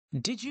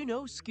Did you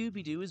know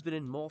Scooby Doo has been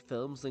in more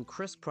films than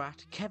Chris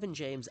Pratt, Kevin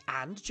James,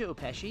 and Joe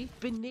Pesci?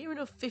 Been near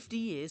enough 50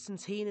 years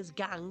since he and his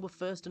gang were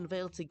first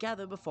unveiled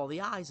together before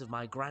the eyes of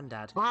my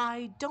granddad.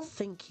 I don't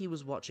think he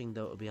was watching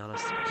though, to be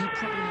honest. He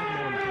probably had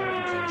more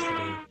important things to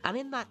do. And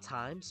in that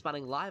time,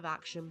 spanning live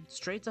action,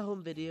 straight to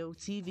home video,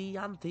 TV,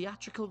 and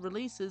theatrical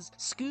releases,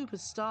 Scoob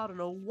has starred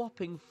in a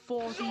whopping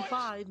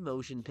 45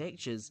 motion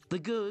pictures. The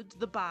good,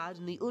 the bad,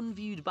 and the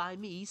unviewed by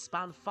me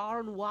span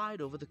far and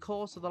wide over the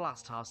course of the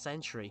last half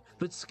century.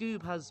 But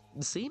Scoob has,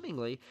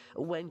 seemingly,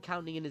 when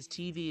counting in his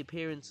TV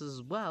appearances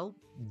as well,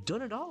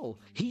 done it all.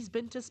 He's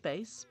been to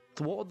space,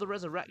 thwarted the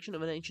resurrection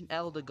of an ancient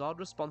elder god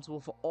responsible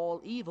for all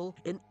evil,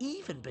 and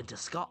even been to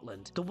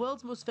Scotland. The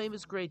world's most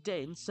famous Great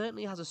Dane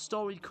certainly has a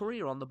storied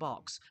career on the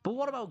box. But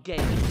what about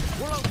gaming?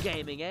 What about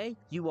gaming, eh?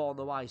 You all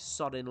know I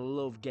sodding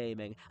love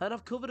gaming, and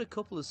I've covered a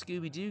couple of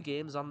Scooby Doo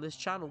games on this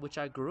channel which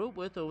I grew up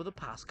with over the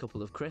past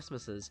couple of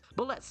Christmases.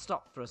 But let's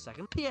stop for a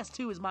second.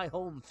 PS2 is my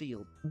home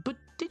field. But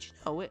did you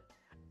know it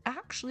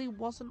actually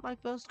wasn't my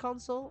first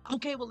console?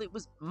 Okay, well, it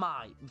was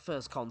my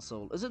first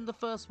console, as in the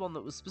first one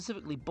that was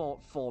specifically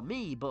bought for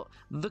me, but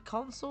the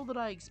console that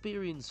I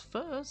experienced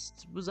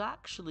first was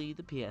actually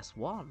the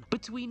PS1.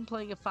 Between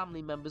playing a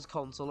family member's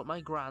console at my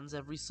gran's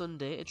every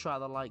Sunday to try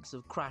the likes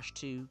of Crash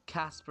 2,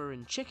 Casper,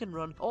 and Chicken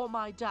Run, or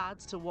my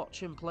dad's to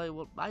watch him play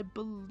what I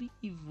believe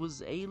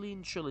was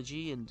Alien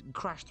Trilogy and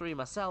Crash 3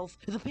 myself,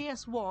 the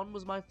PS1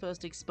 was my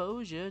first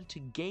exposure to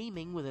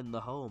gaming within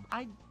the home.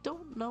 I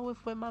don't know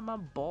if when my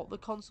mum bought the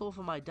console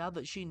for my dad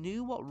that she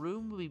knew what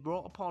room would be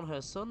brought upon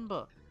her son,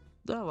 but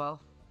oh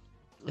well,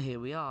 here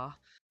we are.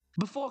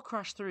 Before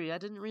Crash 3, I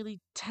didn't really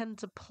tend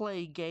to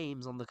play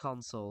games on the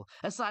console,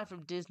 aside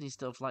from Disney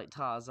stuff like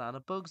Tarzan, A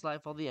Bug's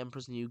Life, or The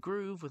Emperor's New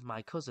Groove with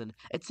my cousin.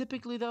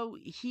 Typically though,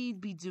 he'd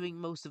be doing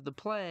most of the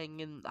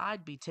playing, and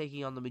I'd be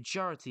taking on the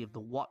majority of the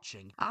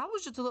watching. I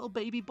was just a little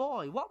baby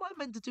boy. What am I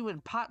meant to do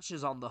in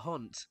Patches on the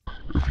Hunt?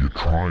 If you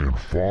try and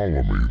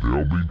follow me,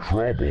 there'll be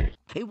trouble.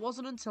 It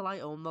wasn't until I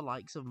owned the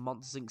likes of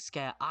Monsters Inc.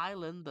 Scare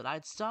Island that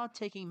I'd start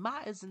taking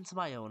matters into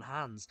my own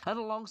hands. And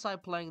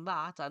alongside playing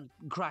that and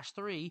Crash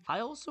 3, I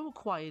also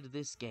acquired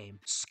this game,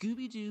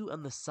 Scooby Doo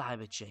and the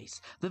Cyber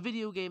Chase, the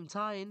video game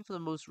tie-in for the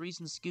most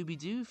recent Scooby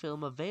Doo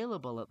film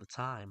available at the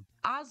time.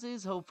 As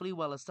is hopefully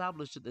well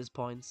established at this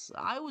point,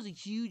 I was a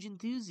huge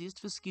enthusiast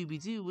for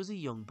Scooby Doo as a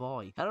young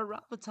boy, and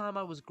around the time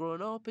I was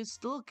growing up is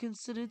still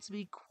considered to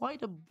be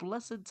quite a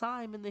blessed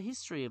time in the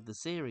history of the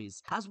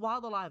series, as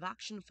while the live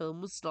action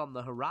film was still on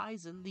the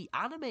horizon, the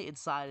animated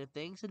side of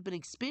things had been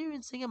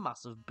experiencing a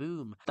massive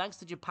boom, thanks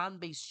to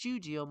Japan-based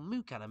studio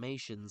Mook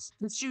Animations.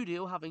 The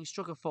studio, having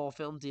struck a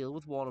 4-film deal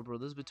with Warner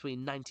Brothers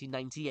between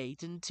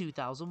 1998 and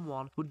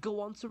 2001, would go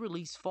on to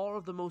release 4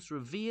 of the most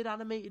revered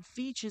animated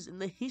features in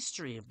the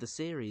history of the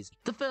series.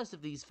 The first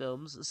of these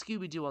films,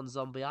 Scooby Doo on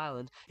Zombie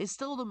Island, is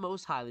still the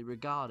most highly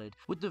regarded,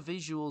 with the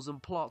visuals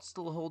and plot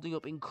still holding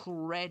up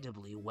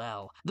incredibly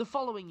well. The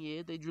following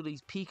year, they'd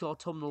release peak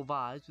autumnal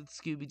vibes with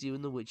Scooby Doo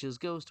and the Witch's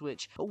Ghost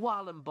Witch,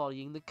 while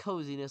embodying the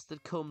coziness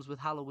that comes with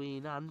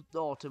Halloween and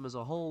autumn as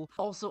a whole,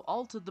 also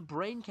altered the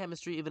brain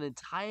chemistry of an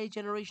entire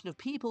generation of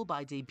people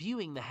by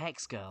debuting the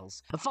Hex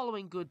Girls.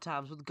 Following good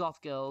times with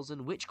Goth Girls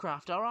and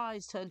Witchcraft, our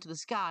eyes turned to the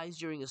skies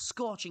during a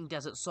scorching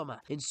desert summer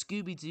in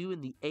Scooby Doo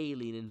and the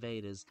Alien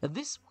Invaders.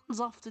 This one's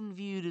often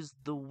viewed as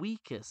the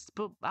weakest,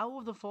 but out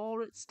of the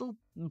 4, it's still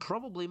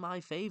probably my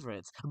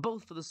favourite,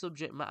 both for the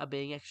subject matter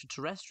being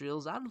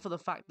extraterrestrials and for the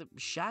fact that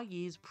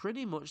Shaggy is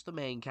pretty much the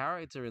main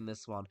character in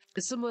this one,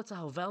 similar to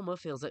how Velma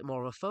feels like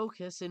more of a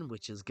focus in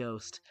Witch's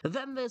Ghost.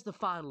 Then there's the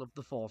final of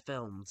the 4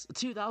 films,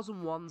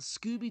 2001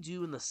 Scooby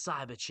Doo and the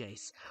Cyber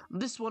Chase.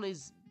 This one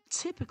is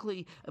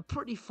typically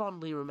pretty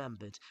fondly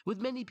remembered, with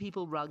many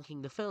people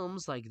ranking the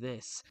films like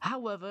this.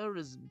 However,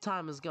 as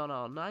time has gone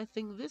on, I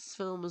think this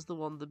film is the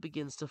one that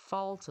begins to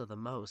falter the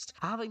most,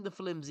 having the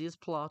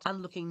flimsiest plot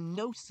and looking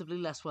noticeably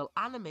less well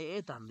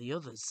animated than the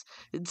others.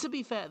 To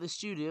be fair to the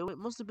studio, it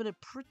must have been a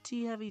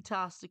pretty heavy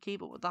task to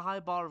keep up with the high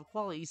bar of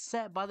quality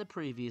set by the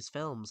previous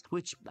films,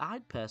 which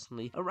I'd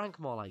personally rank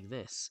more like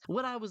this.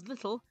 When I was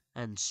little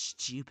and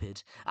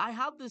stupid, I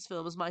had this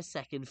film as my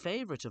second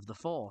favourite of the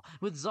 4,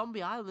 with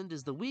Zombie Island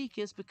as the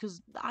weakest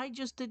because I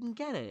just didn't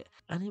get it,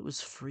 and it was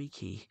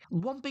freaky.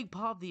 One big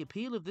part of the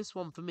appeal of this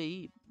one for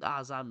me,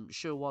 as I'm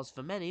sure was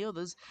for many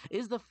others,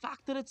 is the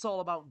fact that it's all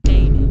about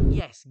gaming.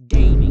 Yes,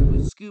 gaming,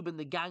 with Scoob and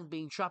the gang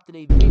being trapped in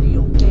a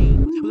video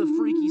game with a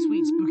freaky,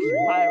 sweet, spooky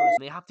virus,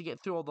 and they have to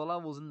get through all the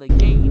levels in the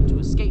game to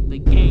escape the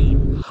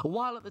game.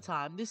 While at the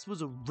time, this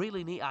was a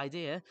really neat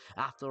idea.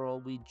 After all,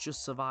 we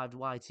just survived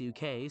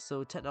Y2K,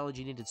 so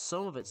technology needed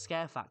some of its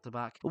scare factor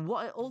back.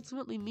 What it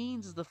ultimately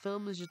means is the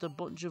film is just a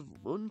bunch of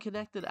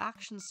unconnected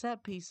action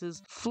set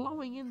pieces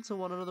flowing into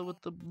one another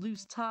with the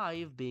loose tie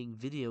of being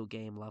video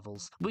game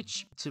levels,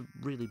 which, to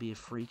really be a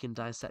freak and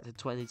dissect a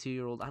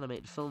 22-year-old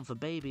animated film for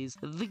babies,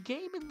 the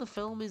game in the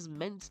film is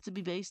meant to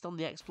be based on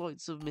the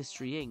exploits of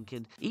Mystery Inc.,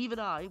 and even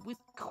I, with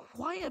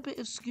quite a bit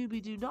of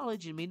Scooby-Doo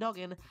knowledge in me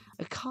noggin,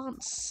 I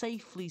can't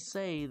safely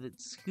say that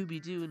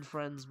Scooby-Doo and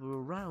friends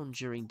were around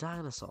during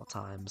dinosaur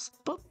times.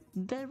 But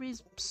there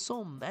is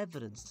some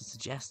evidence to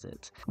suggest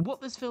it.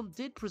 What this film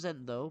did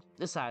present, though,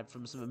 aside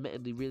from some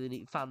admittedly really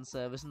neat fan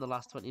service in the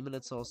last 20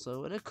 minutes or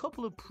so, and a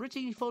couple of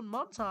pretty fun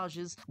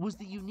montages, was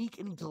the unique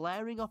and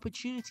glaring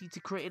opportunity to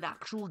create an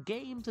actual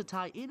game to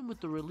tie in with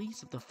the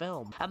release of the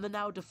film, and the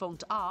now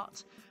defunct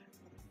art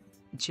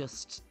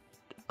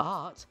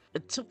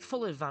it took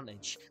full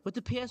advantage, with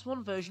the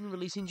PS1 version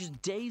releasing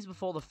just days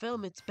before the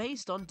film it's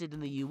based on did in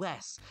the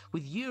US,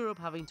 with Europe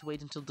having to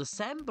wait until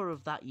December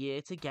of that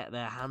year to get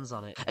their hands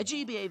on it. A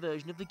GBA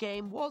version of the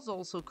game was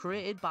also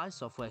created by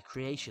Software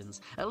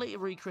Creations, a later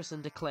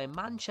rechristened Acclaim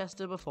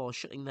Manchester before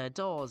shutting their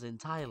doors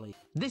entirely.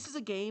 This is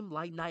a game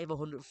like Night of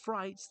 100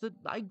 Frights that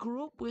I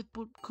grew up with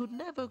but could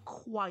never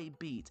quite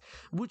beat,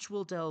 which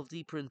we'll delve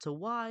deeper into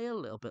why a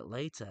little bit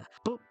later.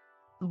 But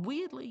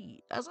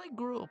weirdly, as I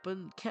grew up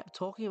and kept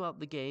talking about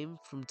the game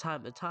from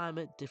time to time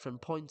at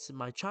different points in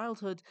my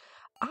childhood,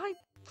 I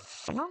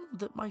found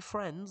that my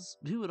friends,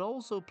 who had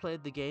also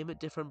played the game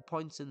at different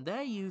points in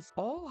their youth,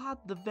 all had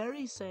the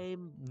very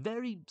same,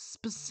 very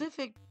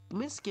specific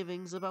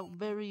misgivings about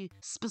very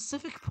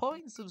specific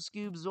points of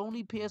Scoob's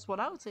only PS1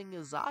 outing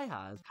as I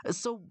had.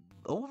 So,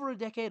 over a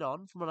decade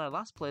on from when I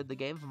last played the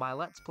game for my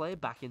Let's Play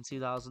back in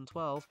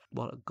 2012,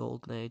 what a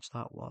golden age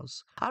that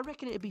was, I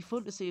reckon it'd be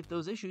fun to see if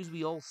those issues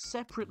we all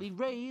separately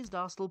raised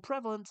are still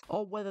prevalent,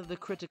 or whether the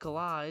critical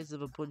eyes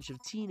of a bunch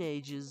of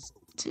teenagers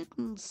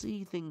didn't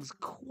see things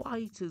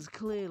quite as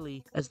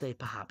clearly as they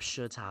perhaps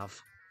should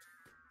have.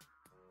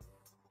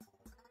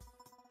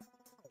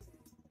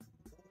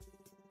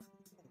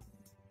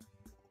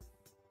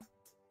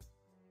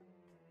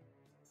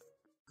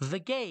 The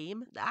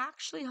game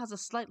actually has a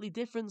slightly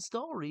different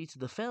story to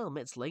the film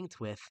it's linked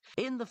with.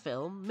 In the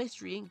film,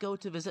 Mystery Inc. go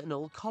to visit an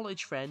old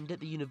college friend at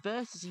the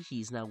university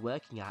he's now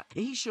working at.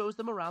 He shows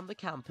them around the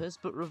campus,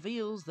 but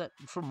reveals that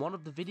from one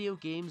of the video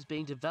games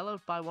being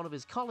developed by one of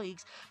his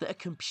colleagues, that a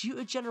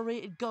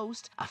computer-generated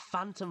ghost, a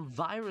phantom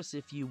virus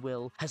if you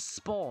will, has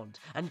spawned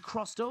and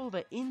crossed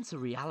over into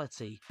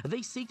reality.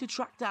 They seek to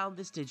track down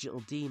this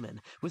digital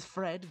demon, with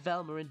Fred,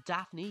 Velma and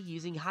Daphne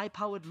using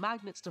high-powered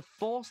magnets to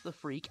force the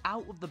freak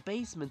out of the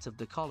basement of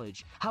the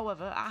college.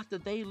 However, after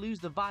they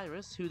lose the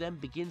virus, who then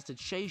begins to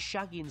chase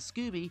Shaggy and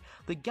Scooby,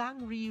 the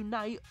gang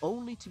reunite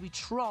only to be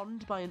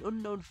troned by an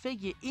unknown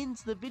figure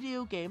into the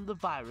video game the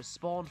virus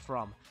spawned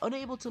from.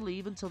 Unable to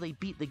leave until they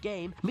beat the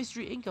game,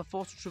 Mystery Inc. are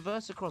forced to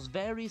traverse across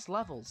various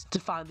levels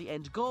to find the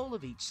end goal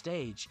of each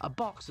stage, a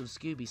box of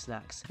Scooby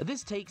snacks.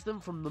 This takes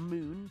them from the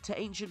moon to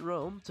ancient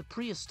Rome to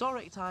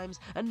prehistoric times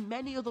and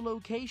many other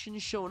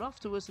locations shown off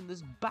to us in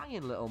this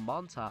banging little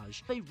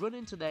montage. They run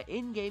into their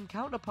in-game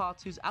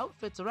counterparts whose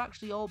outfits are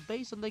actually all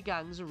based on the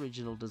gang's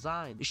original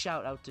design.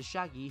 Shout out to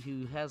Shaggy,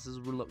 who has his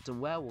reluctant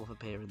werewolf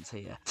appearance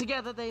here.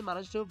 Together they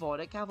manage to avoid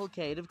a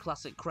cavalcade of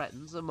classic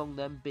cretins, among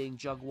them being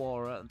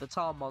Jaguara, the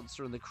Tar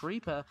Monster and the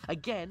Creeper,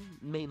 again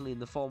mainly in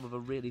the form of a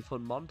really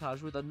fun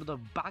montage with another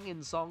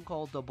banging song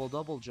called Double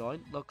Double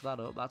Joint. Look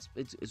that up,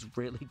 it's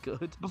really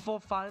good.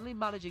 Before finally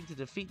managing to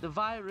defeat the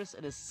virus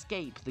and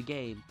escape the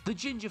game. The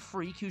ginger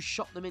freak who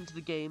shot them into the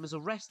game is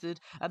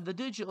arrested and the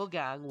digital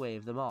gang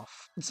wave them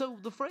off. So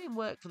the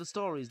framework for the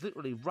story is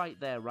literally right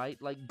there, right?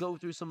 Like, go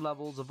through some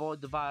levels, avoid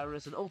the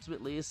virus, and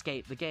ultimately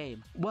escape the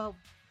game. Well,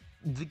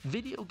 the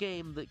video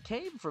game that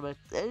came from it,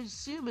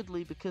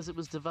 assumedly because it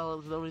was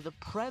developed with only the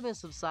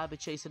premise of cyber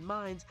chase in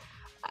mind,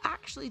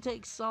 actually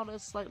takes on a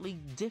slightly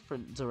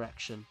different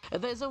direction.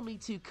 There's only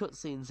 2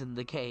 cutscenes in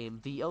the game,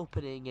 the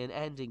opening and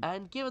ending,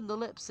 and given the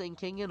lip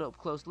syncing and up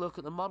close look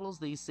at the models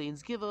these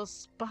scenes give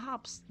us,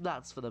 perhaps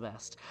that's for the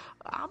best.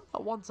 I'm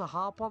not one to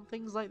harp on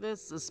things like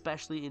this,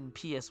 especially in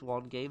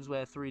PS1 games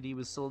where 3D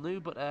was still new,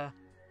 but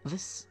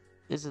this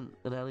isn't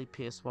an early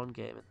PS1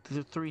 game.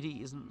 The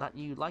 3D isn't that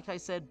new. Like I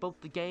said, both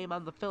the game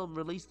and the film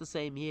released the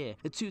same year,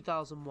 in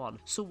 2001.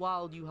 So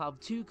while you have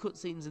 2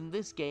 cutscenes in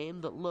this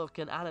game that look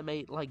and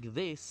animate like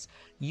this,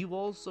 you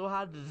also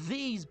had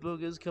these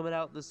boogers coming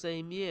out the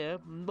same year,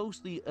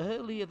 mostly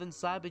earlier than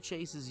Cyber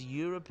Chase's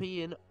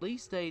European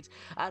release date,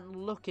 and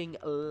looking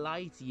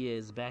light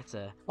years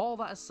better. All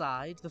that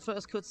aside, the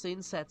first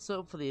cutscene sets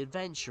up for the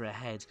adventure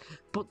ahead,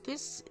 but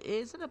this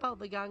isn't about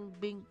the gang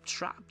being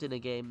trapped in a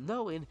game.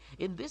 No, in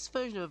this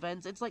version of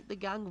events, it's like the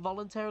gang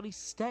voluntarily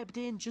stepped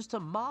in just to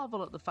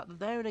marvel at the fact that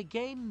they're in a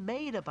game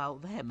made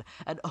about them,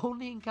 and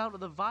only encounter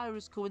the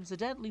virus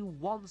coincidentally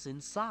once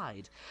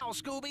inside. Oh,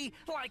 Scooby,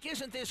 like,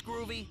 isn't this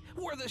groovy?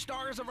 We're the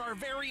stars of our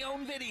very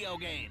own video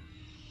game.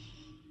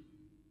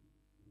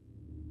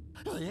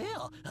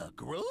 Yeah,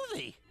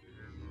 groovy.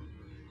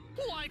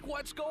 Like,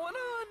 what's going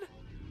on?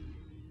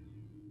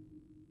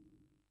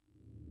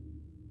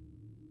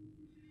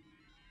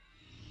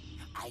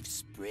 I've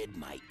spread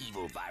my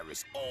evil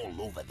virus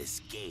all over this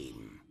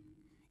game.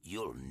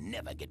 You'll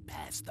never get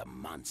past the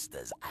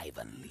monsters I've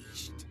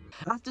unleashed.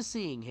 After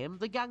seeing him,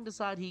 the gang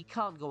decide he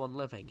can't go on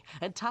living,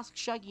 and task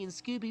Shaggy and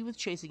Scooby with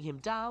chasing him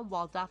down,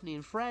 while Daphne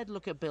and Fred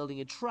look at building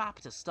a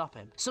trap to stop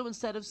him. So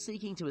instead of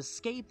seeking to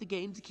escape the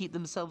game to keep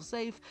themselves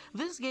safe,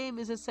 this game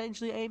is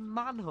essentially a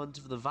manhunt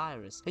for the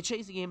virus. They're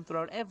chasing him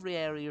throughout every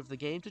area of the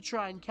game to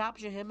try and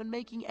capture him, and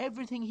making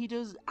everything he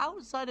does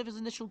outside of his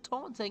initial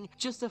taunting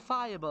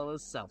justifiable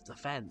as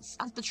self-defense.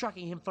 After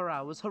tracking him for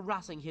hours,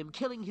 harassing him,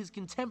 killing his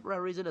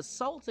contemporaries and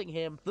assaulting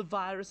him, the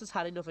virus has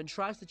had enough and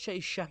tries to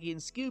chase Shaggy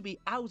and Scooby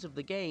out of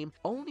the game,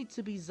 only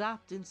to be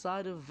zapped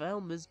inside of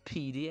Velma's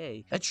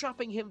PDA,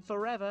 trapping him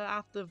forever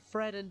after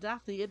Fred and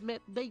Daphne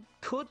admit they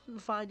couldn't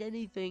find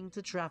anything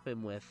to trap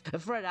him with.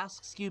 Fred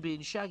asks Scooby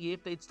and Shaggy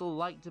if they'd still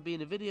like to be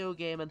in a video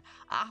game, and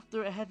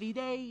after a heavy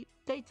day,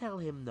 they tell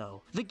him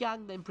no. The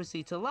gang then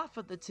proceed to laugh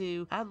at the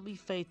two, and we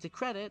fade to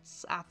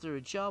credits after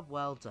a job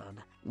well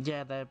done.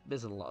 Yeah, there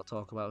isn't a lot to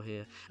talk about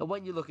here, and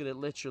when you look at it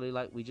literally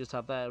like we just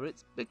have there,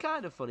 it's a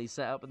kind of funny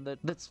setup, and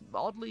that's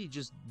oddly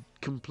just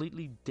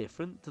completely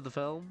different to the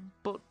film,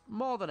 but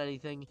more than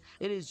anything,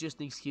 it is just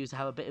an excuse to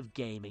have a bit of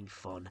gaming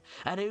fun.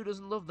 And who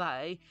doesn't love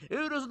that, eh?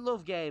 Who doesn't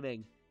love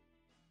gaming?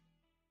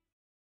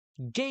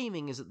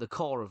 Gaming is at the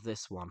core of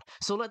this one,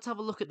 so let's have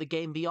a look at the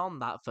game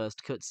beyond that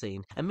first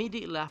cutscene.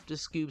 Immediately after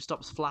Scoob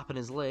stops flapping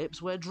his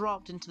lips, we're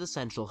dropped into the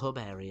central hub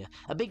area,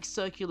 a big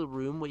circular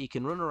room where you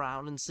can run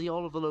around and see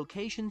all of the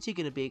locations you're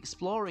going to be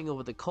exploring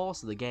over the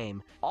course of the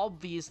game.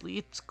 Obviously,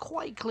 it's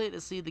quite clear to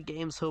see the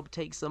game's hub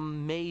take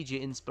some major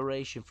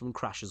inspiration from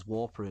Crash's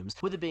warp rooms,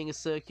 with it being a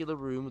circular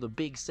room with a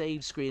big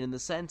save screen in the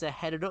centre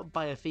headed up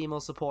by a female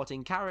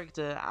supporting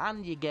character,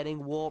 and you're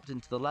getting warped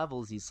into the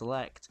levels you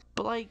select.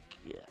 But like,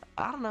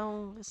 I don't know,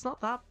 it's not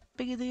that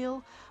big a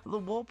deal. The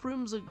warp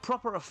room's a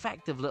proper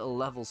effective little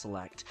level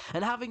select,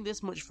 and having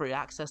this much free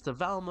access to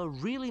Velma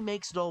really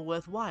makes it all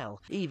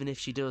worthwhile, even if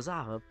she does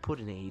have a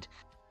pudding need.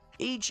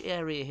 Each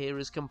area here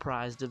is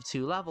comprised of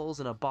 2 levels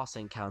and a boss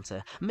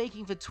encounter,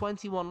 making for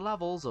 21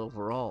 levels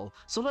overall,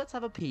 so let's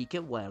have a peek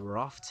at where we're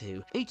off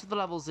to. Each of the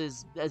levels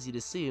is, as you'd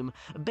assume,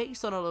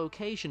 based on a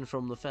location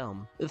from the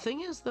film. The thing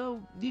is though,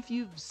 if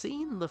you've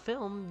seen the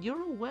film,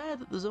 you're aware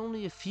that there's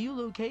only a few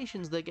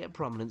locations that get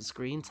prominent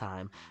screen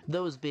time,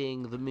 those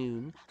being the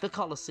moon, the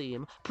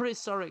Colosseum,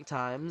 prehistoric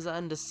times,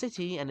 and a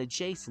city and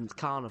adjacent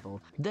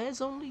carnival.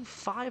 There's only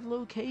 5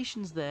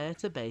 locations there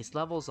to base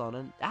levels on,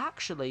 and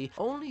actually,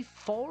 only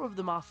 4 of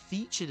them are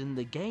featured in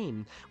the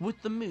game,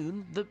 with the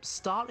moon, the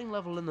starting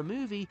level in the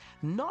movie,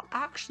 not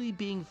actually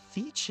being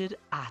featured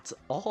at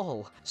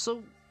all.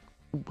 So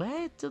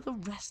where do the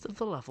rest of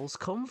the levels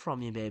come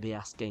from, you may be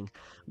asking?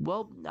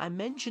 Well, I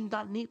mentioned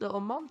that neat little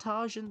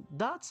montage, and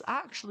that's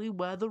actually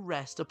where the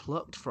rest are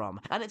plucked from.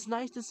 And it's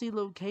nice to see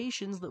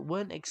locations that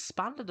weren't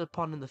expanded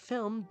upon in the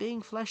film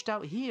being fleshed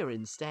out here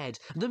instead.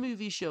 The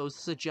movie shows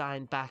us a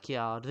giant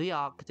backyard, the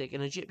Arctic,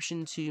 an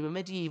Egyptian tomb, a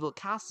medieval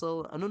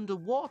castle, an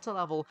underwater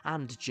level,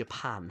 and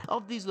Japan.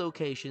 Of these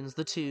locations,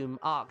 the tomb,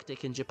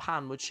 Arctic, and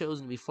Japan were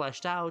chosen to be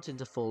fleshed out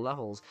into full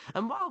levels.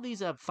 And while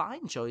these are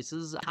fine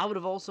choices, I would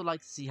have also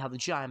liked to see how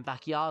the giant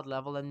backyard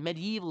level and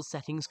medieval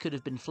settings could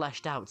have been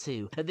fleshed out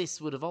too.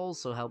 This would have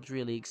also helped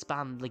really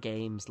expand the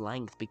game's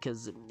length,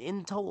 because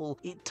in total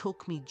it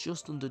took me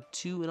just under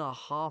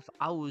 2.5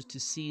 hours to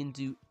see and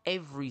do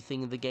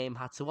everything the game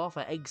had to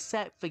offer,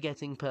 except for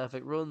getting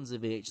perfect runs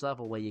of each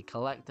level where you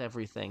collect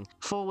everything,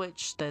 for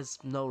which there's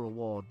no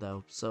reward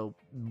though, so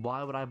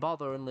why would I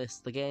bother unless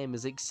the game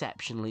is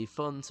exceptionally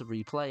fun to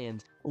replay,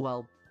 and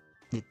well,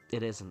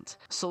 it isn't.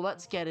 So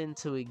let's get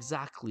into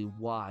exactly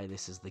why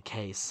this is the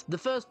case. The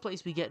first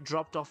place we get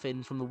dropped off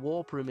in from the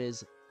warp room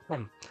is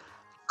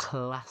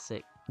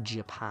classic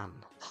Japan.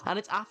 And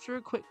it's after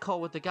a quick call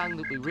with the gang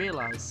that we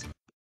realise...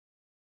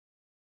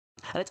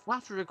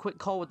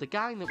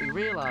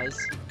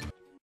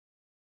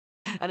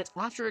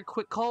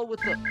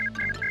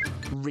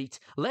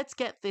 Let's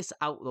get this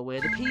out the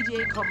way. The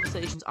PDA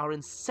conversations are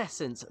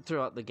incessant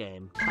throughout the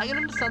game. I can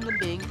understand them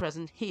being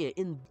present here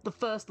in the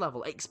first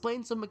level.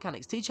 Explain some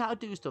mechanics, teach how to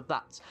do stuff,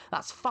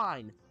 that's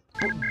fine.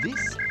 But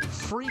this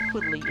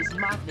frequently is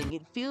maddening.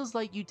 It feels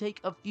like you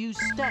take a few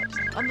steps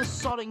and the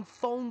sodding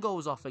phone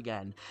goes off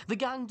again. The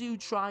gang do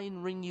try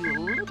and ring you a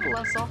little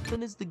less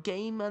often as the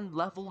game and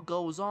level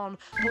goes on,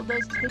 but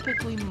there's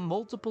typically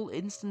multiple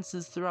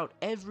instances throughout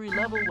every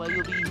level where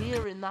you'll be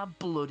hearing that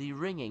bloody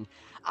ringing.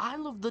 I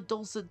love the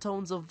dulcet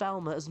tones of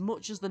Velma as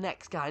much as the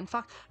next guy. In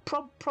fact,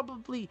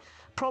 probably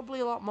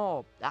a lot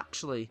more,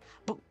 actually.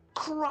 But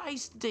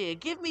Christ dear,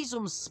 give me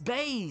some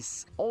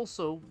space!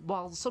 Also,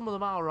 while some of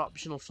them are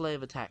optional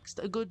flavour text,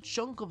 a good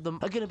chunk of them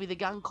are going to be the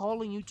gang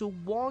calling you to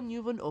warn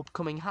you of an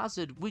upcoming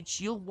hazard, which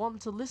you'll want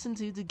to listen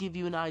to give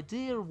you an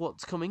idea of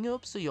what's coming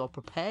up so you're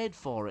prepared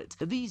for it.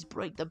 These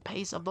break the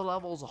pace of the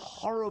levels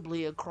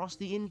horribly across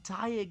the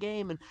entire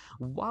game, and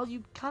while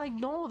you can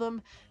ignore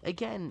them,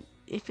 again,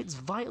 if it's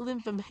vital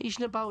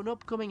information about an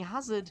upcoming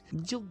hazard,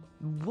 you'll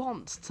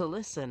want to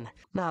listen.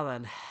 Now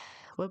then,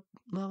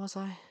 where was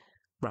I?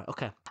 Right,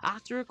 okay.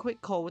 After a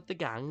quick call with the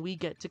gang, we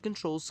get to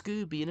control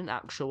Scooby in an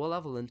actual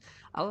level, and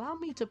allow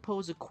me to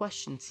pose a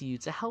question to you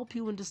to help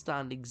you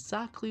understand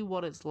exactly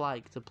what it's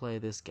like to play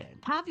this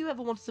game. Have you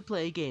ever wanted to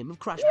play a game of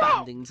Crash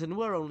Bandington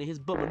where only his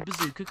bum and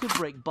bazooka could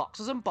break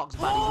boxes and box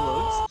baddies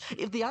loads?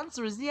 If the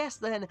answer is yes,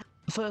 then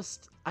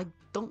first, I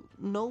don't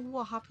know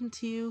what happened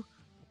to you,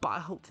 but I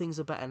hope things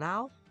are better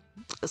now.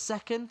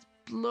 Second,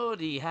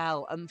 bloody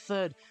hell. And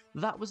third,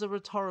 that was a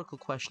rhetorical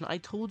question. I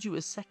told you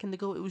a second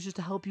ago it was just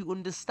to help you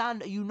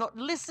understand. Are you not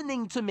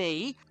listening to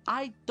me?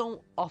 I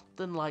don't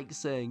often like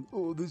saying,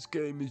 oh, this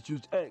game is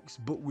just X,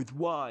 but with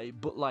Y,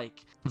 but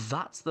like,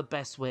 that's the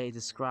best way to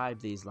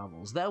describe these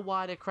levels. They're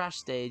wider Crash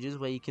stages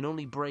where you can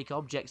only break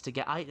objects to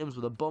get items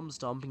with a bum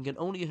stomp and can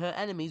only hurt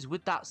enemies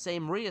with that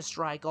same rear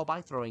strike or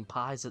by throwing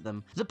pies at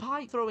them. The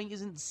pie throwing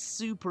isn't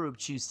super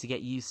obtuse to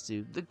get used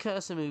to. The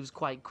cursor moves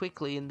quite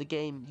quickly and the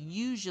game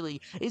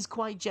usually is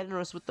quite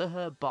generous with the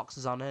herb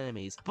boxes on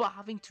enemies, but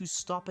having to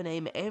stop and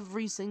aim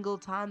every single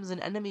time there's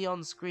an enemy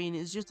on screen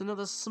is just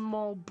another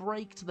small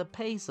break to the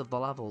pace of the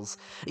levels.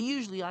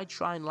 Usually I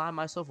try and line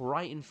myself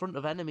right in front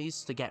of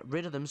enemies to get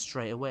rid of them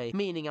straight away,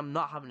 meaning I'm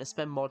not having to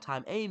spend more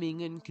time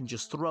aiming and can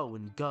just throw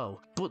and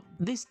go. But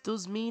this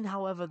does mean,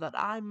 however, that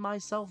I'm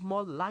myself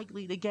more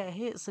likely to get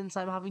hit since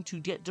I'm having to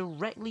get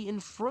directly in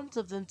front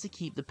of them to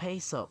keep the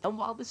pace up. And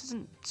while this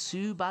isn't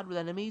too bad with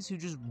enemies who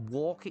just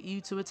walk at you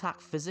to attack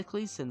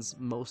physically, since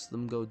most of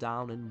them go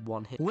down in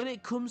one hit, when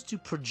it comes to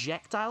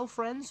projectile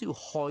friends who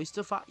hoist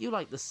stuff at you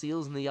like the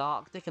seals in the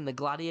Arctic and the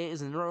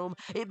gladiators in Rome,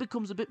 it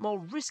becomes a bit more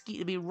risky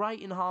to be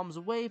right in harm's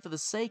way for the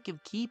sake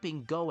of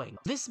keeping going.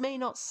 This may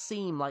not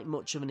seem like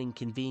much of an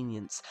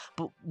inconvenience,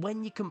 but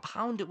when you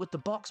compound it with the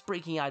box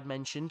breaking I'd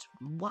mentioned,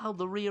 while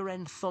the rear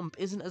end thump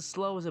isn't as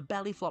slow as a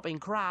belly flopping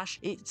Crash,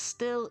 it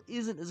still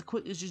isn't as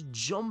quick as just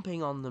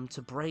jumping on them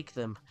to break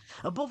them.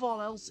 Above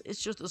all else,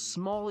 it's just a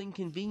small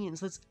inconvenience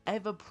that's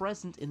ever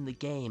present in the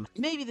game.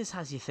 Maybe this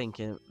has you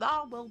thinking,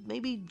 well,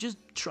 maybe just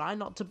try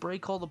not to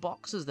break all the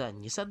boxes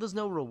then. You said there's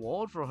no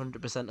reward for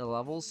 100% of the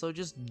levels, so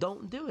just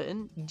don't do it.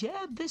 And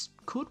yeah, this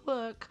could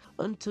work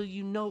until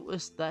you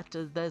notice that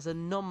there's a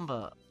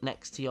number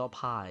next to your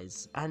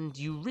pies, and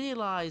you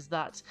realise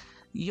that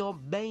your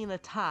main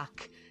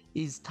attack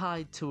is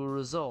tied to a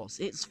resource.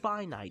 It's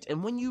finite,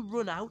 and when you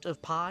run out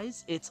of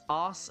pies, it's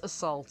arse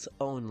assault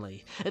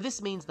only.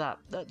 This means that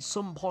at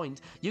some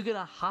point, you're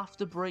gonna have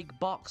to break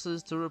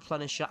boxes to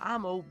replenish your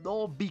ammo,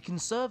 or be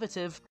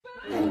conservative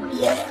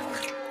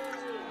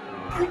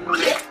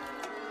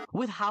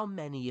with how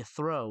many you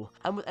throw.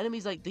 And with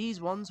enemies like these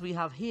ones we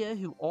have here,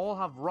 who all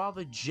have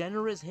rather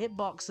generous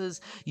hitboxes,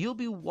 you'll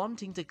be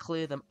wanting to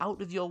clear them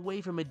out of your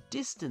way from a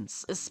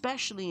distance,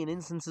 especially in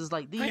instances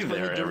like these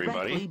where they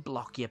directly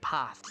block your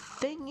path.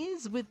 Thing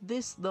is with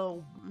this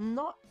though,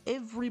 not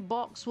every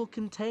box will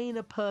contain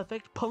a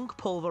perfect punk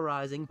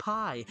pulverizing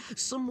pie.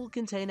 Some will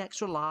contain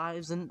extra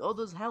lives and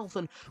others health,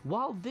 and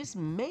while this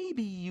may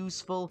be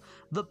useful,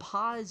 the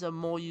pies are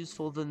more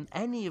useful than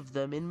any of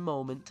them in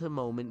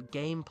moment-to-moment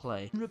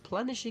gameplay.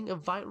 Replenishing a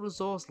vital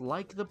resource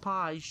like the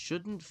pie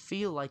shouldn't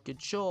feel like a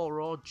chore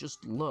or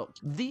just luck.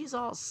 These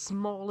are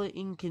smaller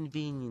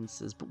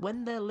inconveniences, but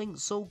when they're linked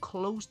so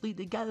closely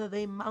together,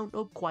 they mount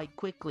up quite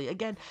quickly.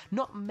 Again,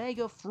 not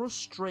mega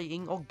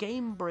frustrating or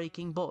game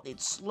breaking, but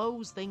it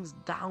slows things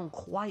down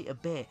quite a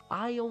bit.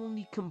 I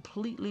only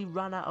completely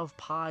ran out of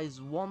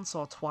pies once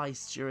or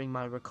twice during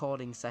my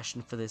recording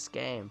session for this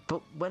game,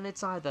 but when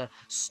it's either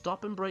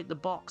stop and break the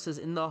boxes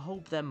in the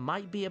hope there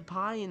might be a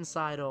pie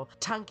inside, or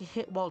tank a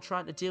hit while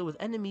trying to deal with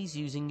enemies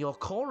using your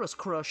chorus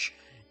crush,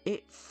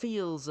 it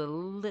feels a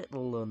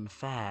little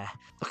unfair.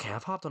 Okay,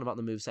 I've harped on about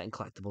the moveset and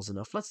collectibles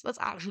enough. Let's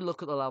actually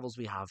look at the levels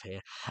we have here.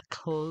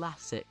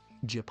 Classic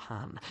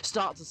Japan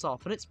starts us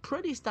off, and it's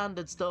pretty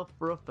standard stuff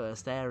for a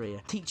first area,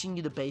 teaching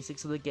you the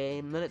basics of the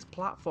game, then it's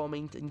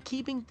platforming and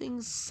keeping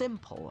things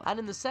simple. And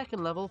in the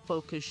second level,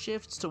 focus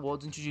shifts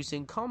towards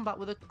introducing combat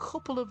with a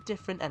couple of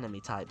different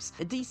enemy types.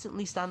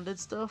 Decently standard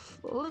stuff,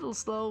 a little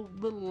slow,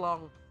 a little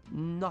long.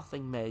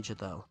 Nothing major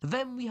though.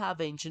 Then we have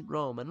Ancient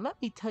Rome, and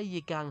let me tell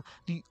you gang,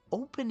 the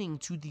opening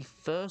to the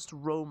first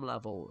Rome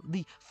level,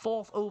 the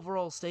 4th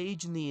overall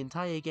stage in the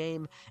entire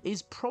game,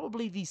 is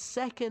probably the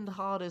second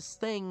hardest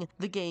thing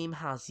the game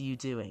has you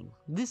doing.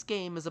 This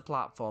game is a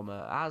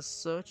platformer. As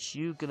such,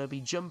 you're gonna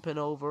be jumping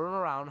over and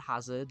around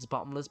hazards,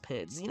 bottomless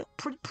pits,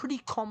 pretty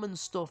common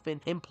stuff in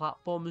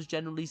platformers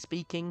generally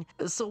speaking.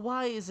 So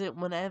why is it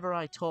whenever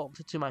I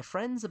talked to my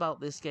friends about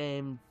this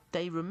game,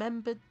 they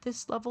remembered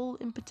this level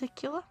in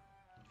particular?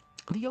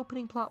 The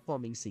opening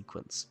platforming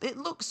sequence. It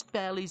looks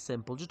fairly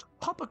simple, just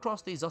hop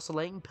across these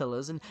oscillating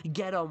pillars and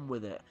get on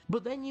with it.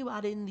 But then you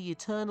add in the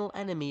eternal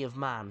enemy of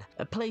man,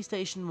 a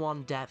PlayStation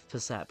 1 depth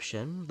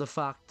perception, the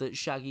fact that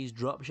Shaggy's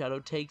drop shadow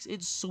takes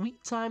its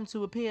sweet time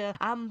to appear,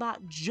 and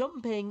that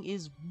jumping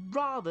is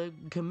rather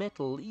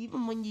committal,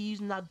 even when you're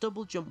using that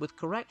double jump with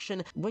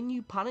correction. When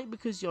you panic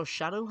because your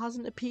shadow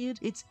hasn't appeared,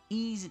 it's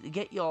easy to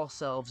get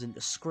yourselves into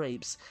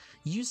scrapes.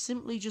 You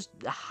simply just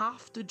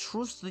have to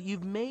trust that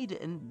you've made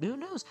it, and who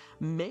knows,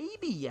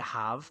 maybe you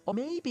have, or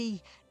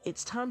maybe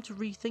it's time to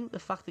rethink the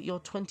fact that you're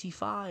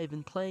 25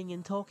 and playing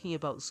and talking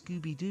about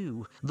Scooby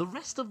Doo. The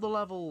rest of the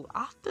level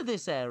after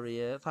this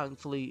area,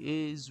 thankfully,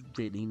 is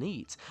really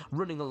neat.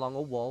 Running along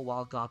a wall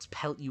while guards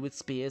pelt you with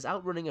spears,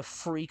 outrunning a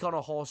freak on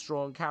a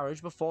horse-drawn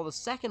carriage before the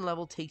second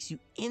level takes you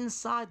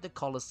inside the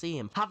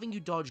Colosseum, having you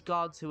dodge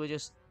guards who are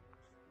just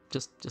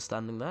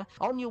standing there.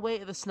 On your way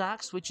to the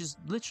snacks, which is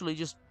literally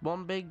just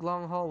one big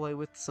long hallway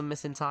with some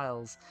missing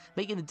tiles,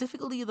 making the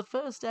difficulty of the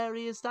first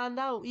area stand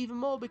out even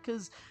more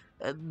because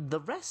the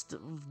rest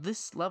of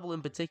this level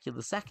in particular,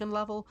 the second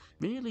level,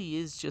 really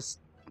is just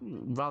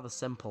rather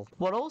simple.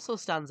 What also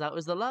stands out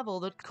is the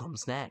level that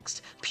comes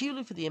next,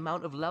 purely for the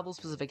amount of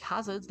level-specific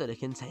hazards that are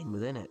contained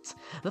within it.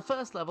 The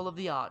first level of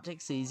the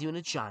Arctic sees you in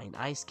a giant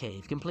ice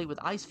cave, complete with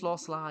ice floor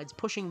slides,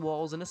 pushing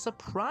walls, and a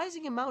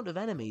surprising amount of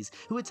enemies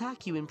who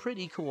attack you in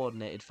pretty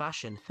coordinated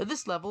fashion.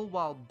 This level,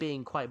 while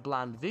being quite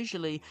bland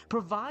visually,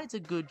 provides a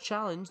good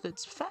challenge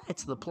that's fair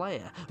to the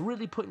player,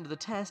 really putting to the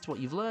test what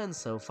you've learned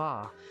so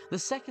far. The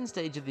second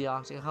stage of the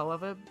Arctic,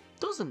 however,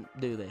 doesn't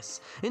do this,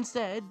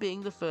 instead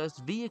being the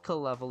first vehicle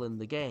level in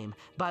the game,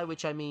 by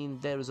which I mean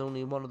there is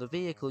only one other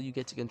vehicle you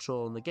get to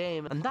control in the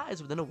game, and that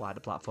is within a wider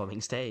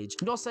platforming stage.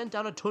 You're sent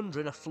down a tundra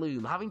in a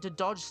flume, having to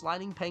dodge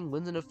sliding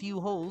penguins in a few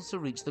holes to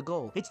reach the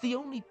goal. It's the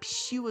only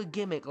pure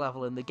gimmick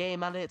level in the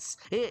game, and it's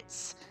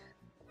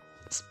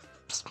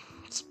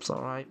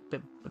alright,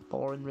 bit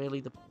boring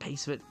really. The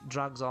pace of it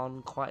drags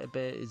on quite a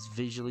bit. It's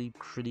visually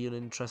pretty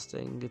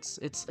uninteresting. It's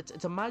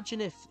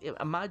imagine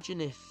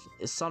if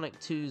Sonic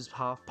 2's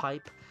half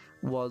pipe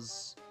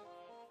was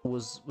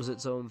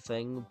its own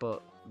thing,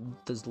 but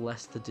there's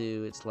less to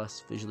do, it's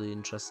less visually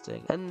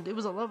interesting. And it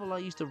was a level I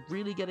used to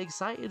really get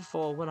excited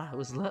for when I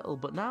was little,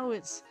 but now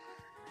it's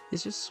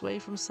just sway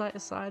from side to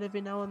side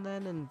every now and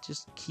then and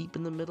just keep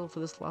in the middle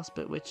for this last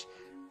bit, which,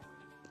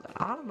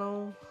 I don't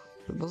know,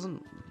 it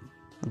wasn't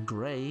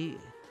great.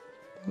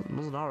 It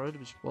wasn't horrid,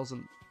 which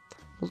wasn't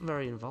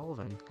very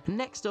involving.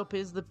 Next up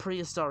is the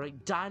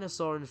prehistoric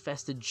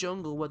dinosaur-infested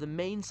jungle, where the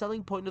main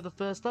selling point of the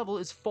first level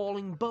is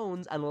falling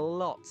bones and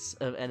lots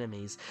of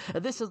enemies.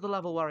 This is the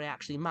level where I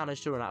actually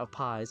managed to run out of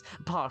pies,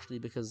 partially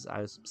because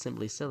I was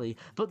simply silly,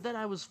 but then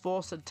I was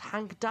forced to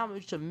tank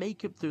damage to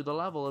make it through the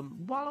level,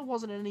 and while I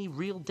wasn't in any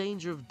real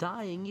danger of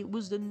dying, it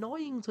was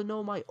annoying to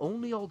know my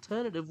only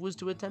alternative was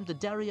to attempt a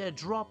derriere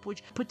drop,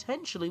 which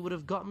potentially would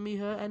have gotten me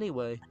hurt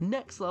anyway.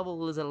 Next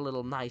level is a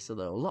little nicer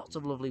though, lots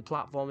of lovely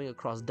platforming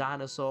across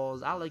dinosaurs,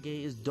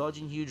 alligators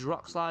dodging huge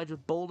rock slides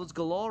with boulders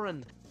galore,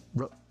 and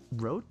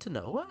road to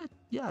nowhere?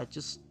 Yeah,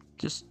 just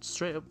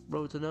straight up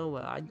road to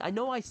nowhere. I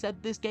know I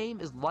said this game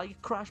is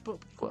like Crash, but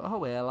oh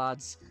well,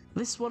 lads.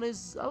 This one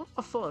is a lot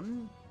of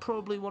fun,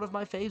 probably one of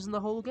my faves in the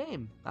whole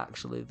game,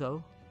 actually,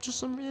 though. Just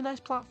some really nice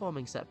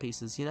platforming set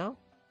pieces, you know?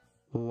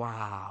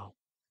 Wow.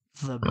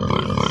 The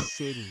big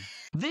city.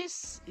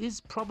 This is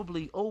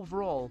probably,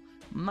 overall,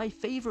 my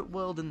favourite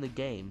world in the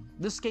game.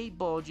 The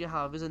skateboard you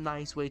have is a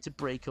nice way to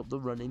break up the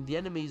running. The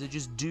enemies are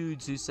just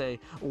dudes who say,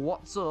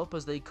 "What's up?"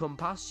 as they come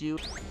past you.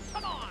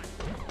 Come on!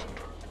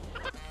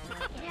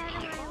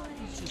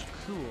 It's just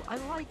cool. I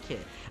like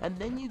it. And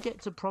then you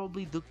get to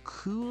probably the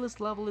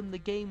coolest level in the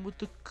game with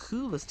the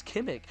coolest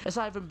gimmick.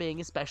 Aside from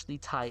being especially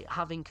tight,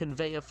 having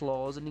conveyor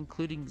floors and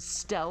including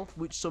stealth,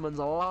 which summons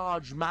a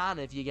large man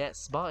if you get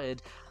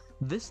spotted.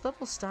 This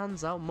level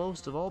stands out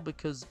most of all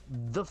because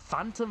the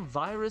Phantom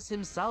Virus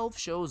himself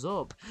shows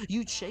up.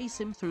 You chase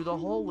him through the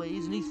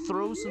hallways and he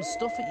throws some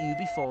stuff at you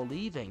before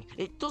leaving.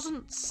 It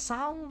doesn't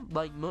sound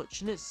like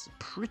much and it's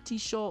pretty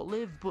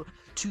short-lived, but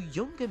to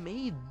younger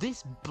me,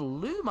 this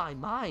blew my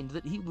mind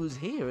that he was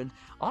here, and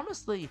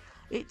honestly,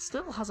 it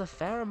still has a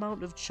fair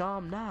amount of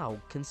charm now,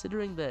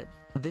 considering that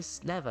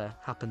this never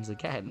happens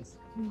again.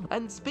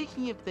 And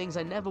speaking of things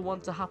I never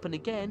want to happen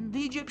again, the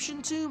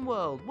Egyptian tomb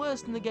world,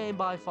 worst in the game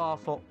by far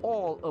for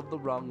all of the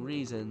wrong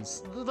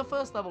reasons. The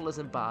first level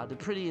isn't bad,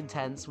 pretty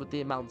intense with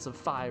the amounts of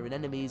fire and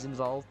enemies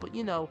involved, but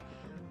you know,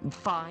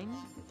 fine.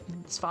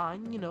 It's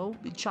fine, you know,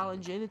 it's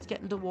challenging, it's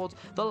getting towards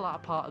the latter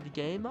part of the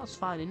game, that's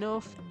fine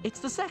enough. It's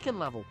the second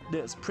level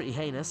that's pretty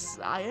heinous.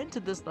 I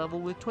entered this level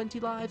with 20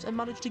 lives and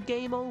managed to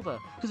game over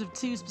because of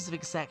two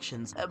specific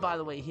sections. By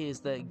the way,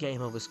 here's the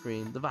game over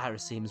screen. The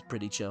virus seems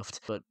pretty chuffed,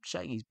 but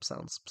Shaggy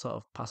sounds sort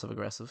of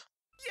passive-aggressive.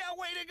 Yeah,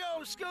 way to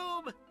go,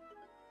 Scoob!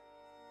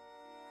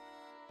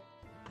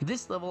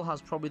 This level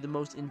has probably the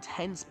most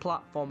intense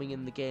platforming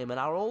in the game, and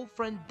our old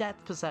friend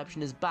Depth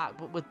Perception is back,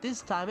 but with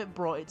this time it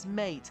brought its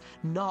mate,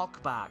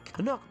 Knockback.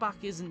 Knockback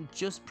isn't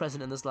just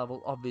present in this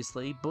level,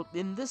 obviously, but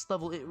in this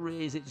level it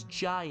rears its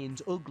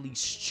giant, ugly,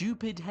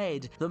 stupid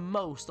head the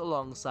most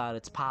alongside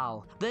its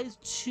pal. There's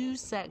two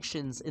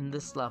sections in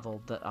this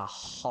level that are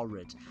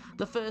horrid.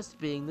 The first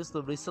being this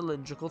lovely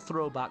cylindrical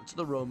throwback to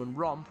the Roman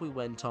romp we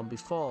went on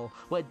before,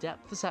 where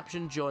Depth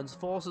Perception joins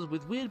forces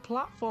with weird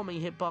platforming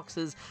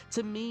hitboxes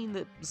to mean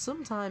that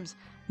sometimes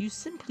you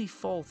simply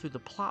fall through the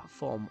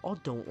platform or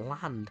don't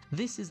land.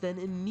 This is then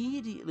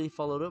immediately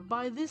followed up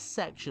by this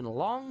section,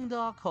 long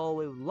dark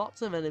hallway with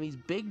lots of enemies,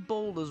 big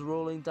boulders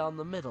rolling down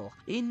the middle.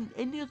 In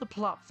any other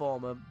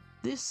platformer,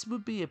 this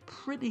would be a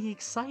pretty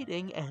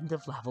exciting end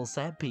of level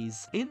set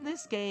piece. In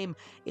this game,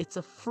 it's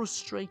a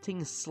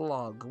frustrating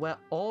slog where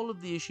all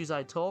of the issues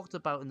I talked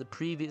about in the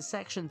previous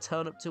section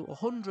turn up to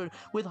 100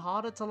 with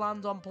harder to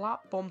land on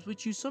platforms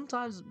which you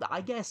sometimes,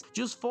 I guess,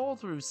 just fall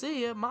through.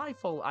 See ya, my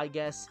fault, I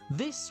guess.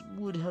 This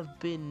would have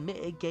been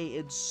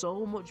mitigated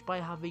so much by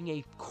having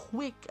a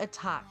quick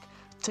attack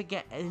to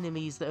get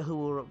enemies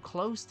who are up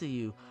close to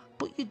you.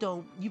 But you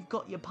don't, you've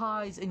got your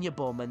pies in your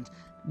bum, and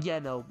yeah,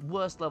 no,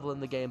 worst level in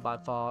the game by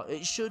far.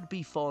 It should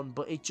be fun,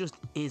 but it just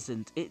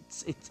isn't.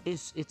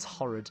 It's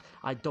horrid.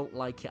 I don't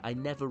like it. I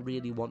never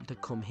really want to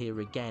come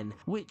here again,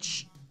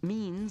 which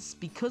means,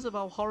 because of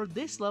how horrid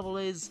this level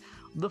is,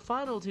 the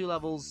final two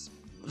levels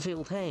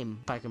feel tame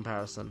by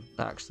comparison,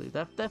 actually.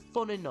 They're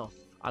fun enough,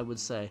 I would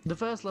say. The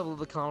first level of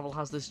the carnival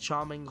has this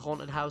charming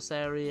haunted house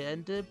area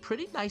and a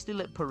pretty nicely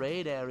lit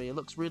parade area. It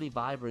looks really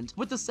vibrant,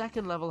 with the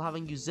second level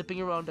having you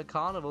zipping around a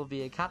carnival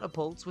via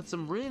catapults with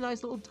some really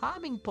nice little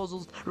timing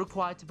puzzles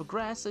required to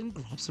progress and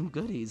grab some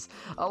goodies.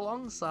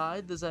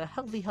 Alongside, there's a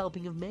healthy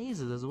helping of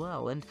mazes as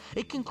well, and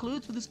it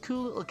concludes with this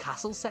cool little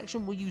castle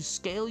section where you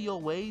scale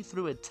your way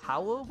through a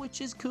tower,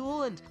 which is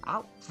cool. And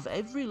out of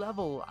every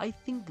level, I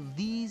think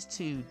these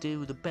two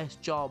do the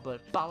best job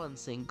at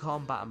balancing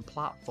combat and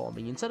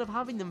platforming instead of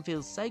having them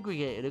feel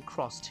segregated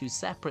across two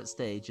separate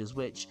stages,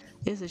 which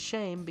is a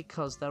shame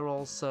because they're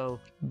also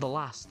the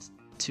last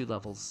two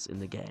levels in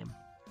the game.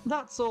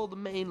 That's all the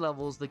main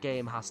levels the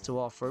game has to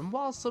offer, and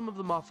while some of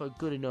them offer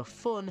good enough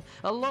fun,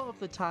 a lot of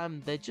the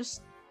time they're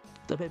just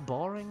a bit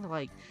boring.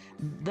 Like,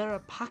 they're a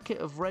packet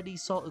of ready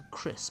salted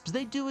crisps.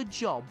 They do a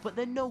job, but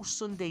they're no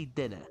Sunday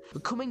dinner.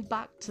 But coming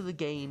back to the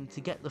game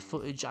to get the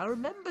footage, I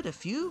remembered a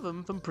few of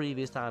them from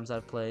previous times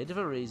I've played,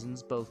 for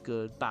reasons both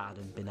good, bad,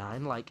 and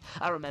benign. Like,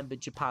 I remembered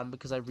Japan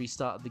because I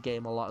restarted the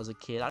game a lot as a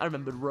kid. I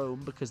remembered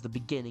Rome because the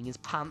beginning is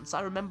pants.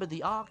 I remembered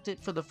the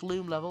Arctic for the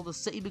flume level, the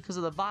city because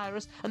of the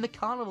virus, and the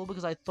carnival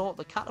because I thought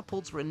the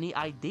catapults were a neat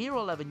idea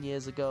 11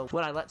 years ago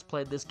when I let's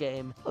played this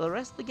game. The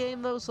rest of the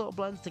game, though, sort of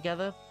blends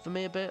together for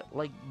me a bit.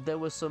 Like, there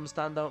were some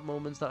standout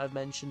moments that I've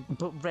mentioned,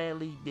 but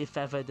rarely, if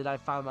ever, did I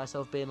find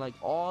myself being like,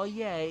 oh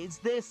yeah, it's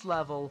this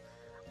level.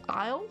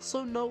 I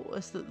also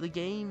noticed that the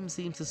game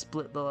seems to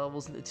split the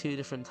levels into two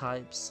different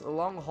types: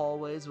 long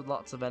hallways with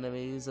lots of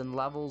enemies, and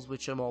levels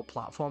which are more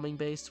platforming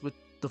based, with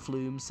the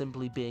flume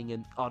simply being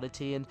an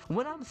oddity. And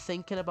when I'm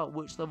thinking about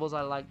which levels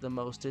I like the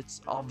most,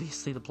 it's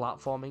obviously the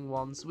platforming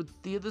ones, with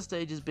the other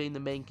stages being the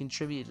main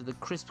contributor to the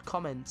crisp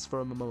comments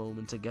from a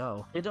moment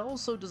ago. It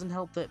also doesn't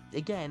help that,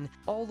 again,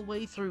 all the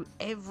way through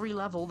every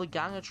level the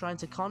gang are trying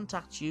to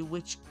contact you,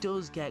 which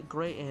does get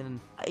grating. And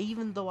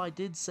even though I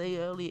did say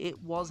earlier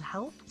it was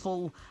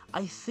helpful,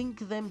 I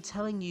think them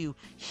telling you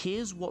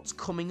here's what's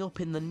coming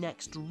up in the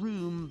next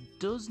room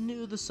does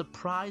neuter the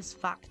surprise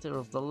factor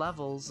of the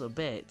levels a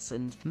bit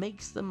and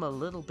makes them a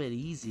little bit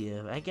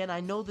easier. Again,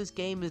 I know this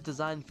game is